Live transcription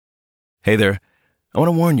Hey there. I want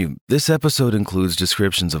to warn you, this episode includes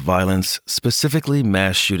descriptions of violence, specifically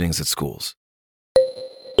mass shootings at schools.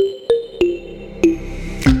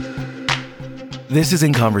 This is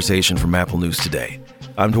In Conversation from Apple News Today.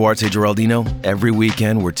 I'm Duarte Geraldino. Every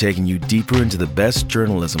weekend, we're taking you deeper into the best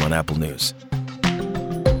journalism on Apple News.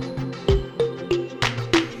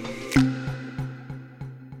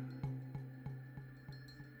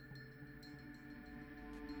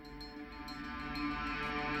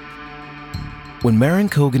 When Maren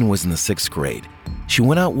Cogan was in the 6th grade, she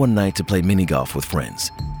went out one night to play mini golf with friends.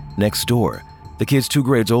 Next door, the kids 2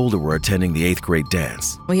 grades older were attending the 8th grade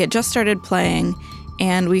dance. We had just started playing,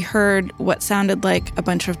 and we heard what sounded like a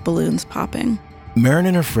bunch of balloons popping. Maren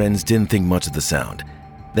and her friends didn't think much of the sound.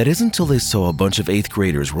 That is until they saw a bunch of 8th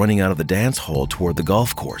graders running out of the dance hall toward the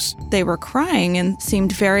golf course. They were crying and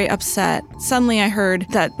seemed very upset. Suddenly I heard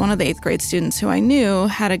that one of the 8th grade students who I knew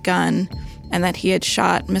had a gun and that he had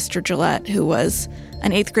shot Mr. Gillette, who was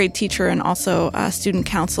an 8th grade teacher and also a student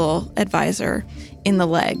council advisor, in the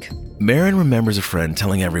leg. Maren remembers a friend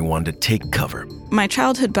telling everyone to take cover. My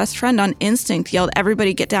childhood best friend on instinct yelled,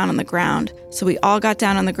 "Everybody get down on the ground." So we all got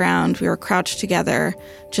down on the ground. We were crouched together,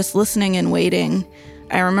 just listening and waiting.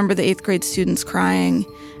 I remember the 8th grade students crying.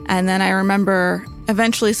 And then I remember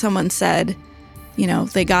eventually someone said,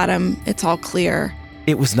 they got him. It's all clear.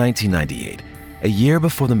 It was 1998. A year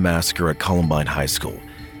before the massacre at Columbine High School.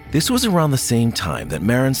 This was around the same time that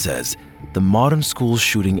Maren says the modern school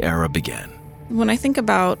shooting era began. When I think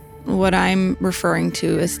about what I'm referring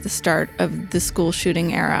to as the start of the school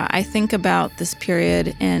shooting era, I think about this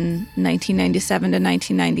period in 1997 to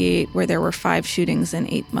 1998 where there were 5 shootings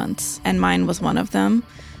in 8 months, and mine was one of them.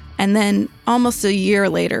 And then almost a year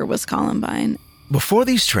later was Columbine. Before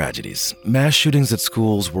these tragedies, mass shootings at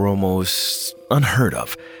schools were almost unheard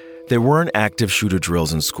of. There weren't active shooter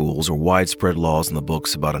drills in schools or widespread laws in the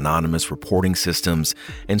books about anonymous reporting systems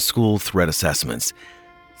and school threat assessments.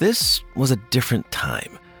 This was a different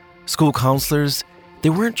time. School counselors, they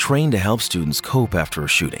weren't trained to help students cope after a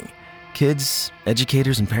shooting. Kids,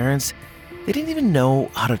 educators, and parents, they didn't even know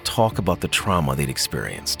how to talk about the trauma they'd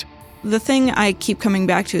experienced. The thing I keep coming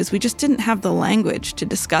back to is we just didn't have the language to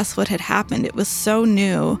discuss what had happened. It was so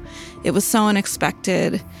new. It was so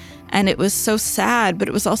unexpected. And it was so sad, but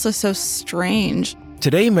it was also so strange.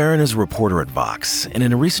 Today, Maren is a reporter at Vox, and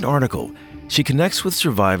in a recent article, she connects with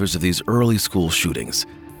survivors of these early school shootings.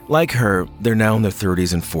 Like her, they're now in their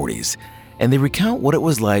 30s and 40s, and they recount what it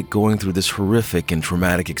was like going through this horrific and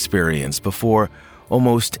traumatic experience before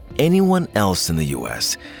almost anyone else in the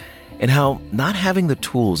U.S., and how not having the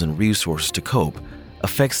tools and resources to cope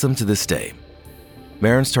affects them to this day.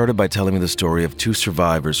 Maren started by telling me the story of 2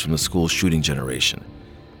 survivors from the school shooting generation.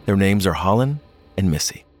 Their names are Holland and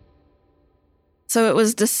Missy. So it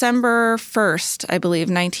was December 1st, I believe,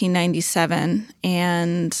 1997,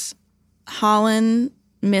 and Holland,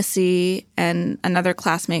 Missy, and another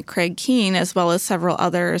classmate, Craig Keene, as well as several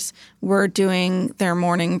others, were doing their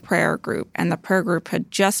morning prayer group, and the prayer group had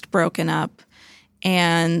just broken up,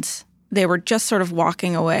 and they were just sort of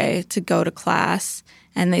walking away to go to class,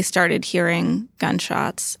 and they started hearing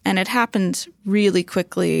gunshots, and it happened really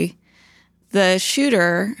quickly. The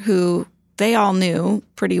shooter, who they all knew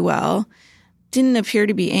pretty well, didn't appear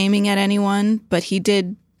to be aiming at anyone, but he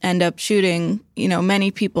did end up shooting,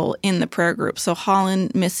 many people in the prayer group. So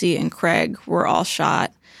Holland, Missy, and Craig were all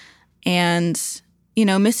shot. And,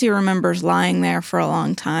 Missy remembers lying there for a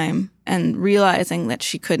long time and realizing that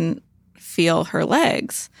she couldn't feel her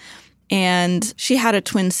legs. And she had a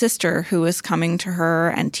twin sister who was coming to her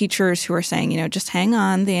and teachers who were saying, just hang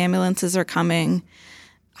on, the ambulances are coming.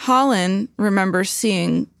 Holland remembers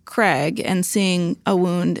seeing Craig and seeing a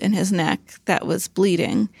wound in his neck that was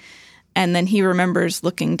bleeding. And then he remembers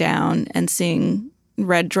looking down and seeing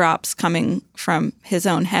red drops coming from his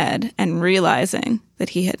own head and realizing that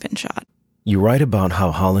he had been shot. You write about how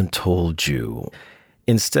Holland told you,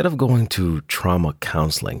 instead of going to trauma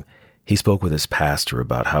counseling, he spoke with his pastor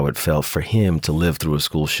about how it felt for him to live through a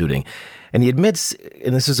school shooting. And he admits,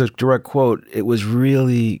 and this is a direct quote, it was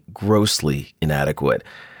really grossly inadequate.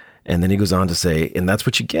 And then he goes on to say, and that's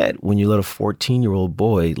what you get when you let a 14-year-old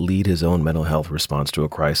boy lead his own mental health response to a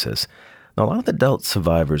crisis. Now, a lot of the adult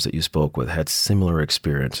survivors that you spoke with had similar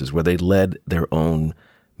experiences where they led their own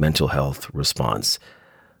mental health response.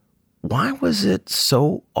 Why was it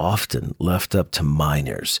so often left up to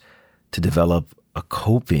minors to develop a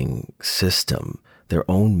coping system, their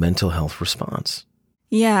own mental health response?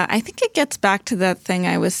 Yeah, I think it gets back to that thing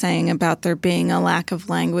I was saying about there being a lack of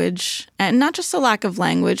language, and not just a lack of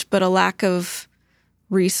language, but a lack of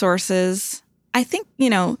resources. I think,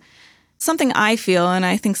 something I feel, and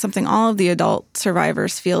I think something all of the adult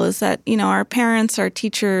survivors feel, is that, our parents, our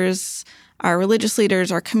teachers, our religious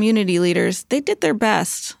leaders, our community leaders, they did their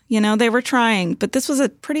best. They were trying, but this was a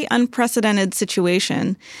pretty unprecedented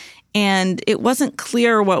situation. And it wasn't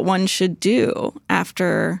clear what one should do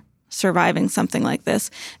after surviving something like this.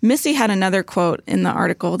 Missy had another quote in the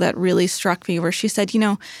article that really struck me, where she said,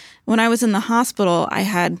 when I was in the hospital, I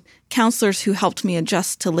had counselors who helped me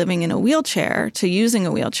adjust to living in a wheelchair, to using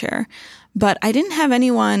a wheelchair. But I didn't have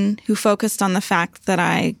anyone who focused on the fact that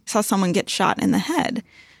I saw someone get shot in the head.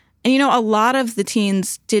 And, a lot of the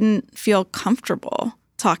teens didn't feel comfortable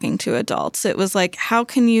talking to adults. It was like, how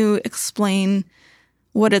can you explain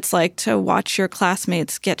what it's like to watch your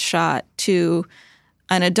classmates get shot to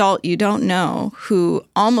an adult you don't know who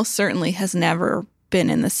almost certainly has never been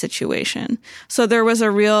in this situation? So there was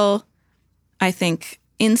a real, I think,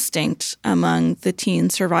 instinct among the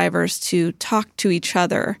teen survivors to talk to each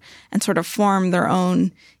other and sort of form their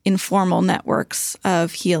own informal networks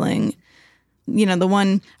of healing. The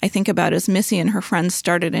one I think about is Missy and her friends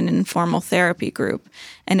started an informal therapy group,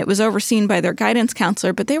 and it was overseen by their guidance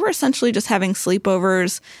counselor, but they were essentially just having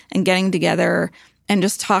sleepovers and getting together and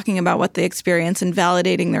just talking about what they experience and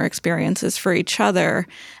validating their experiences for each other.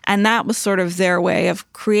 And that was sort of their way of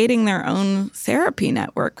creating their own therapy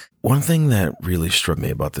network. One thing that really struck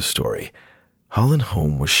me about this story, Holland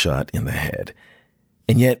Holm was shot in the head,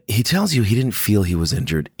 and yet he tells you he didn't feel he was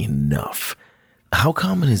injured enough. How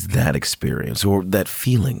common is that experience or that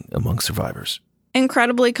feeling among survivors?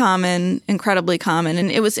 Incredibly common.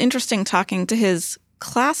 And it was interesting talking to his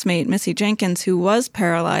classmate, Missy Jenkins, who was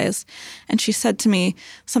paralyzed. And she said to me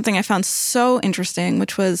something I found so interesting,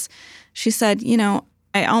 which was, she said,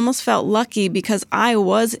 I almost felt lucky because I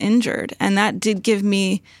was injured, and that did give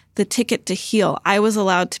me the ticket to heal. I was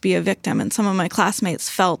allowed to be a victim, and some of my classmates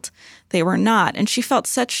felt they were not. And she felt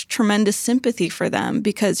such tremendous sympathy for them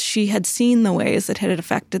because she had seen the ways that had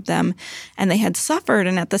affected them and they had suffered.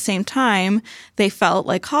 And at the same time, they felt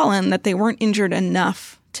like Holland that they weren't injured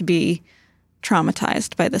enough to be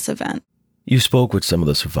traumatized by this event. You spoke with some of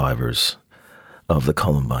the survivors of the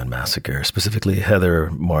Columbine massacre, specifically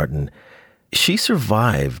Heather Martin. She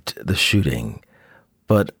survived the shooting,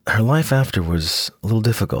 but her life after was a little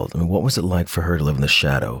difficult. What was it like for her to live in the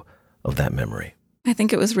shadow of that memory? I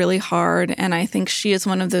think it was really hard, and I think she is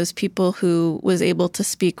one of those people who was able to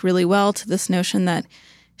speak really well to this notion that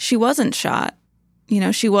she wasn't shot.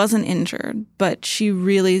 She wasn't injured, but she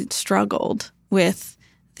really struggled with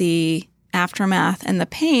the aftermath and the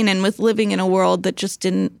pain and with living in a world that just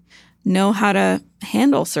didn't know how to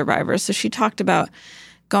handle survivors. So she talked about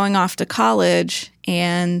going off to college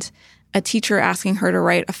and a teacher asking her to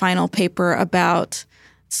write a final paper about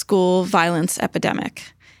school violence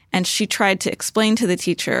epidemic. And she tried to explain to the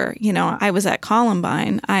teacher, I was at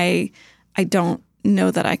Columbine. I don't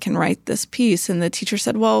know that I can write this piece. And the teacher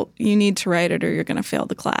said, well, you need to write it or you're going to fail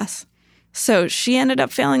the class. So she ended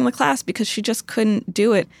up failing the class because she just couldn't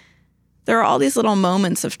do it. There are all these little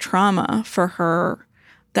moments of trauma for her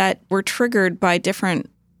that were triggered by different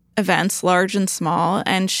events, large and small.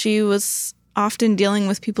 And she was often dealing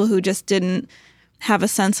with people who just didn't have a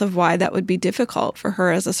sense of why that would be difficult for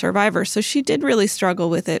her as a survivor. So she did really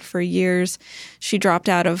struggle with it for years. She dropped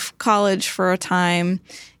out of college for a time.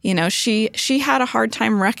 She had a hard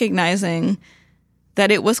time recognizing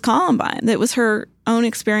that it was Columbine, that it was her own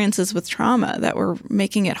experiences with trauma that were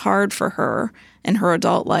making it hard for her in her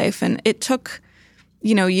adult life. And it took,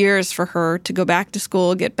 years for her to go back to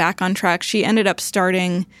school, get back on track. She ended up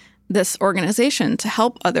starting this organization to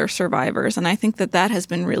help other survivors. And I think that has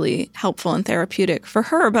been really helpful and therapeutic for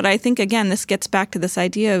her. But I think, again, this gets back to this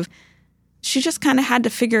idea of she just kind of had to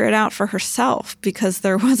figure it out for herself because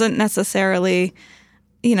there wasn't necessarily,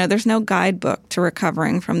 there's no guidebook to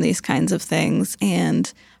recovering from these kinds of things.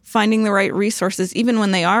 And finding the right resources, even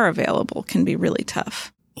when they are available, can be really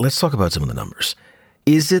tough. Let's talk about some of the numbers.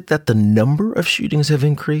 Is it that the number of shootings have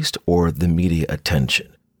increased or the media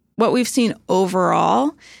attention? What we've seen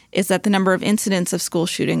overall is that the number of incidents of school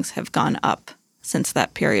shootings have gone up since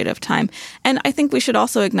that period of time. And I think we should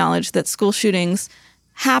also acknowledge that school shootings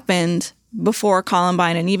happened before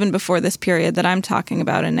Columbine and even before this period that I'm talking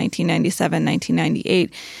about in 1997,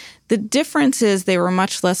 1998. The difference is they were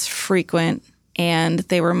much less frequent and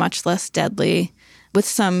they were much less deadly, with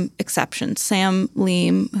some exceptions. Sam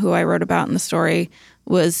Leam, who I wrote about in the story,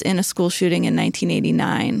 was in a school shooting in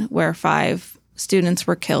 1989 where 5 students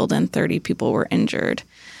were killed and 30 people were injured.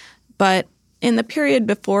 But in the period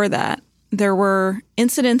before that, there were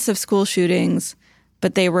incidents of school shootings,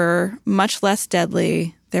 but they were much less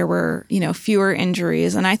deadly. There were, fewer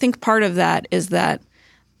injuries. And I think part of that is that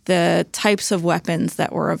the types of weapons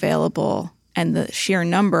that were available and the sheer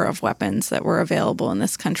number of weapons that were available in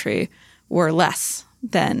this country were less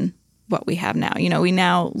than what we have now. We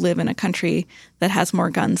now live in a country that has more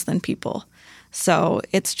guns than people. So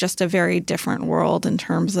it's just a very different world in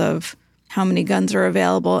terms of how many guns are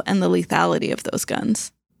available and the lethality of those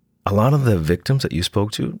guns. A lot of the victims that you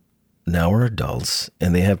spoke to now are adults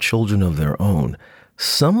and they have children of their own.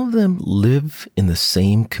 Some of them live in the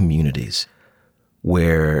same communities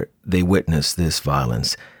where they witnessed this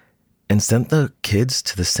violence and sent the kids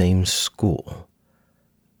to the same school.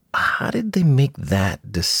 How did they make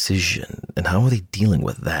that decision and how are they dealing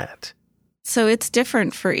with that? So it's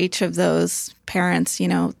different for each of those parents.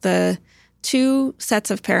 The two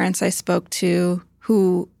sets of parents I spoke to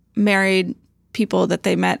who married people that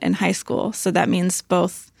they met in high school. So that means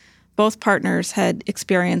both partners had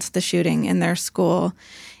experienced the shooting in their school.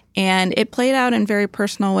 And it played out in very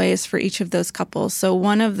personal ways for each of those couples. So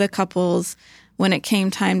one of the couples, when it came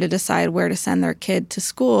time to decide where to send their kid to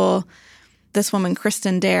school, this woman,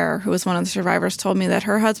 Kristen Dare, who was one of the survivors, told me that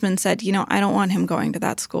her husband said, I don't want him going to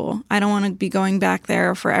that school. I don't want to be going back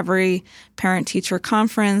there for every parent-teacher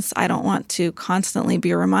conference. I don't want to constantly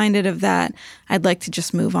be reminded of that. I'd like to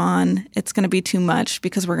just move on. It's going to be too much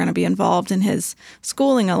because we're going to be involved in his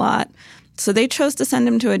schooling a lot. So they chose to send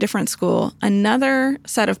him to a different school. Another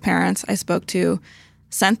set of parents I spoke to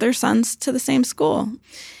sent their sons to the same school.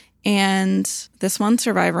 And this one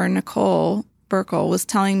survivor, Nicole Burkle, was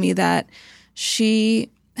telling me that she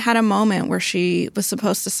had a moment where she was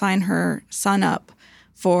supposed to sign her son up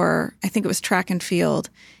for, I think it was track and field,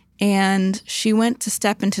 and she went to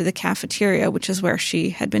step into the cafeteria, which is where she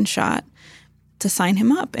had been shot, to sign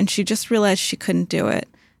him up, and she just realized she couldn't do it.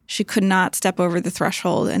 She could not step over the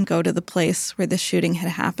threshold and go to the place where the shooting had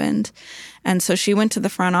happened. And so she went to the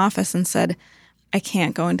front office and said, I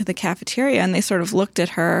can't go into the cafeteria. And they sort of looked at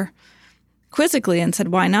her quizzically and said,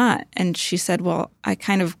 why not? And she said, well, I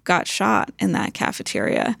kind of got shot in that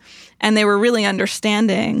cafeteria. And they were really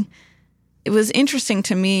understanding. It was interesting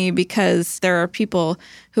to me because there are people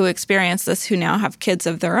who experience this who now have kids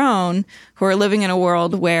of their own who are living in a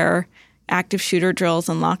world where active shooter drills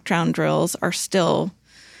and lockdown drills are still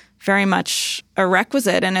very much a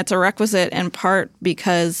requisite. And it's a requisite in part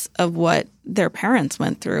because of what their parents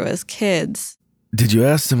went through as kids. Did you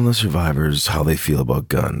ask some of the survivors how they feel about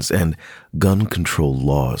guns and gun control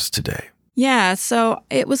laws today? Yeah, so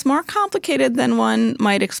it was more complicated than one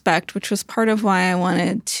might expect, which was part of why I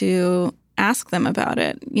wanted to ask them about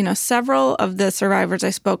it. Several of the survivors I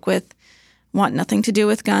spoke with want nothing to do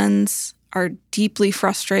with guns, are deeply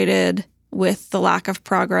frustrated with the lack of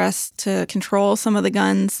progress to control some of the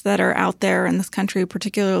guns that are out there in this country,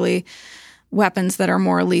 particularly weapons that are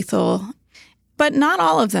more lethal. But not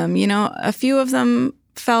all of them. A few of them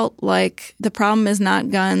felt like the problem is not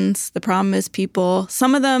guns, the problem is people.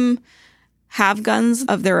 Some of them have guns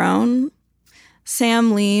of their own.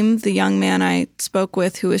 Sam Leem, the young man I spoke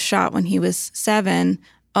with who was shot when he was 7,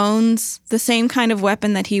 owns the same kind of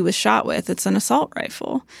weapon that he was shot with. It's an assault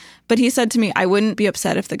rifle. But he said to me, I wouldn't be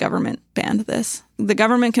upset if the government banned this. The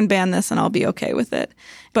government can ban this and I'll be okay with it.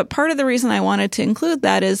 But part of the reason I wanted to include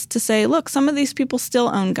that is to say, look, some of these people still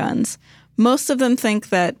own guns. Most of them think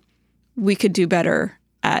that we could do better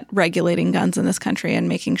at regulating guns in this country and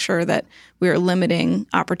making sure that we are limiting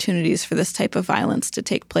opportunities for this type of violence to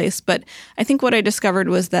take place. But I think what I discovered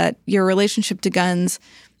was that your relationship to guns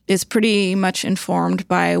is pretty much informed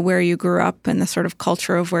by where you grew up and the sort of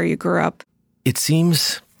culture of where you grew up. It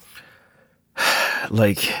seems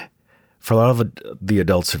like for a lot of the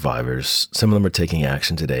adult survivors, some of them are taking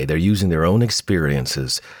action today. They're using their own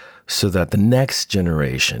experiences so that the next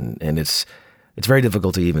generation, and it's very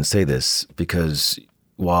difficult to even say this because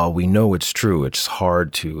while we know it's true, it's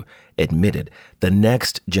hard to admit it. The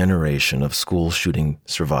next generation of school shooting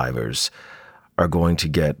survivors are going to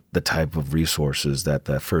get the type of resources that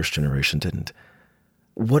the first generation didn't.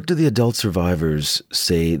 What do the adult survivors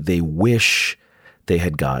say they wish they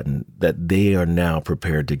had gotten that they are now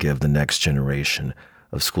prepared to give the next generation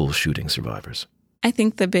of school shooting survivors? I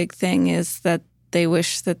think the big thing is that they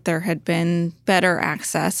wish that there had been better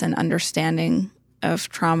access and understanding of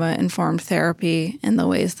trauma-informed therapy in the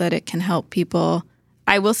ways that it can help people.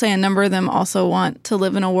 I will say a number of them also want to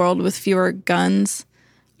live in a world with fewer guns.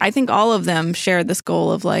 I think all of them share this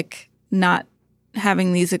goal of not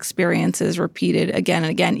having these experiences repeated again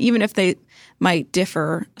and again, even if they might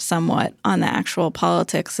differ somewhat on the actual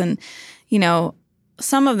politics. And,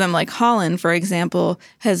 some of them, like Holland, for example,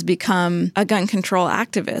 has become a gun control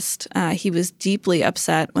activist. He was deeply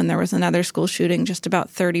upset when there was another school shooting just about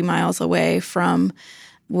 30 miles away from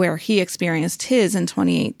where he experienced his in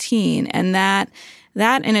 2018. And that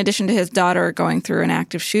that, in addition to his daughter going through an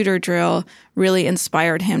active shooter drill, really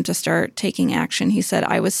inspired him to start taking action. He said,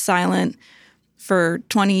 I was silent for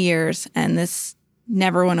 20 years and this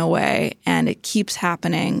never went away and it keeps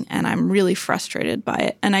happening and I'm really frustrated by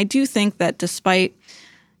it. And I do think that despite,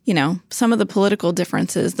 some of the political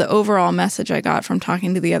differences, the overall message I got from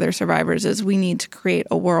talking to the other survivors is we need to create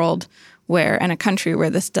a world and a country where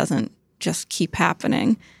this doesn't just keep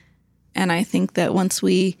happening. And I think that once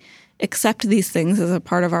we accept these things as a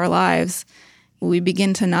part of our lives, we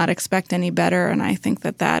begin to not expect any better. And I think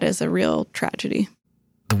that that is a real tragedy.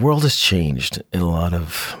 The world has changed in a lot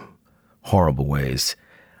of horrible ways.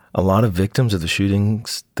 A lot of victims of the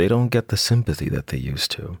shootings, they don't get the sympathy that they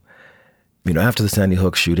used to. After the Sandy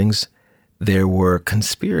Hook shootings, there were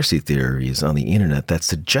conspiracy theories on the internet that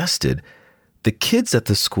suggested the kids at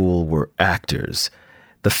the school were actors.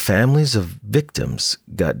 The families of victims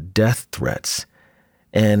got death threats.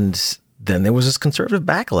 And then there was this conservative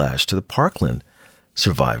backlash to the Parkland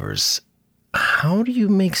survivors. How do you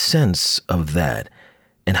make sense of that?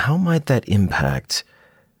 And how might that impact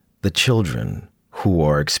the children who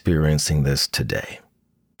are experiencing this today?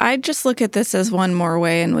 I just look at this as one more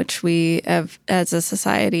way in which we have, as a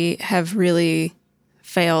society, have really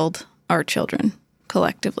failed our children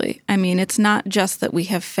collectively. I mean, it's not just that we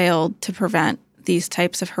have failed to prevent these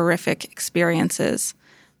types of horrific experiences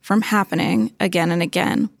from happening again and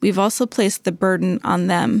again. We've also placed the burden on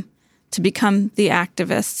them to become the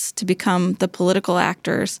activists, to become the political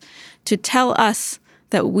actors, to tell us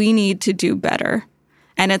that we need to do better.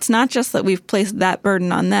 And it's not just that we've placed that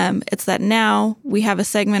burden on them, it's that now we have a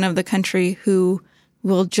segment of the country who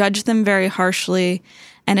will judge them very harshly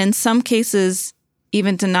and in some cases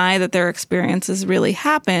even deny that their experiences really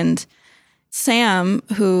happened. Sam,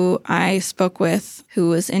 who I spoke with, who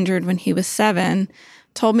was injured when he was 7,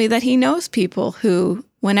 told me that he knows people who,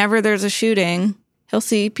 whenever there's a shooting, he'll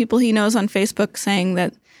see people he knows on Facebook saying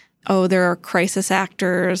that, there are crisis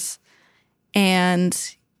actors. And,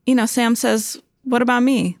 Sam says, what about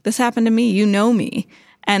me? This happened to me. You know me.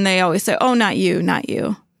 And they always say, oh, not you, not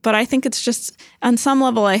you. But I think it's just, on some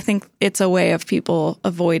level, I think it's a way of people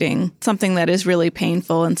avoiding something that is really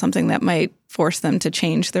painful and something that might force them to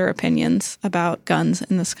change their opinions about guns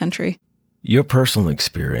in this country. Your personal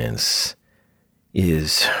experience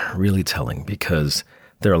is really telling because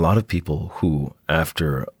there are a lot of people who,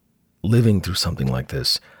 after living through something like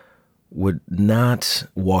this, would not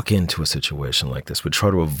walk into a situation like this, would try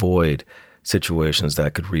to avoid situations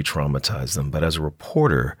that could re-traumatize them. But as a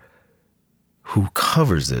reporter who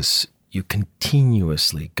covers this, you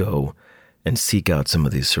continuously go and seek out some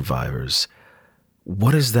of these survivors.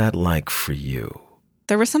 What is that like for you?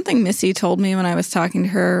 There was something Missy told me when I was talking to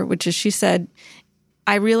her, which is she said,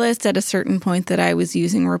 I realized at a certain point that I was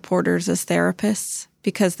using reporters as therapists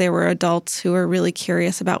because they were adults who were really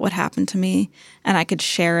curious about what happened to me, and I could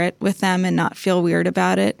share it with them and not feel weird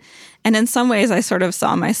about it. And in some ways, I sort of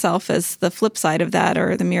saw myself as the flip side of that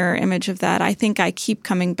or the mirror image of that. I think I keep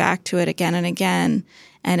coming back to it again and again,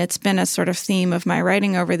 and it's been a sort of theme of my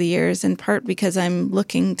writing over the years, in part because I'm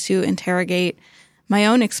looking to interrogate my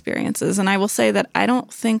own experiences. And I will say that I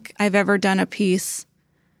don't think I've ever done a piece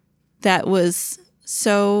that was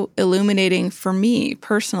so illuminating for me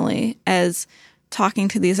personally as talking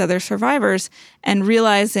to these other survivors and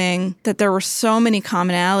realizing that there were so many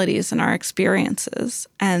commonalities in our experiences.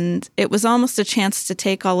 And it was almost a chance to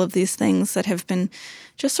take all of these things that have been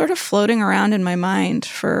just sort of floating around in my mind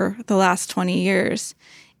for the last 20 years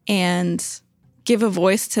and give a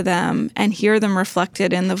voice to them and hear them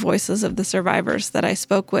reflected in the voices of the survivors that I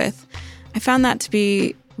spoke with. I found that to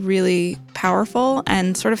be really powerful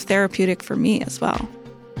and sort of therapeutic for me as well.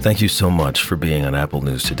 Thank you so much for being on Apple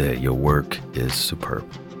News today. Your work is superb.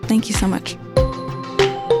 Thank you so much.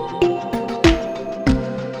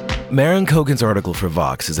 Maren Kogan's article for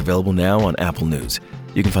Vox is available now on Apple News.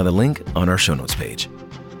 You can find the link on our show notes page.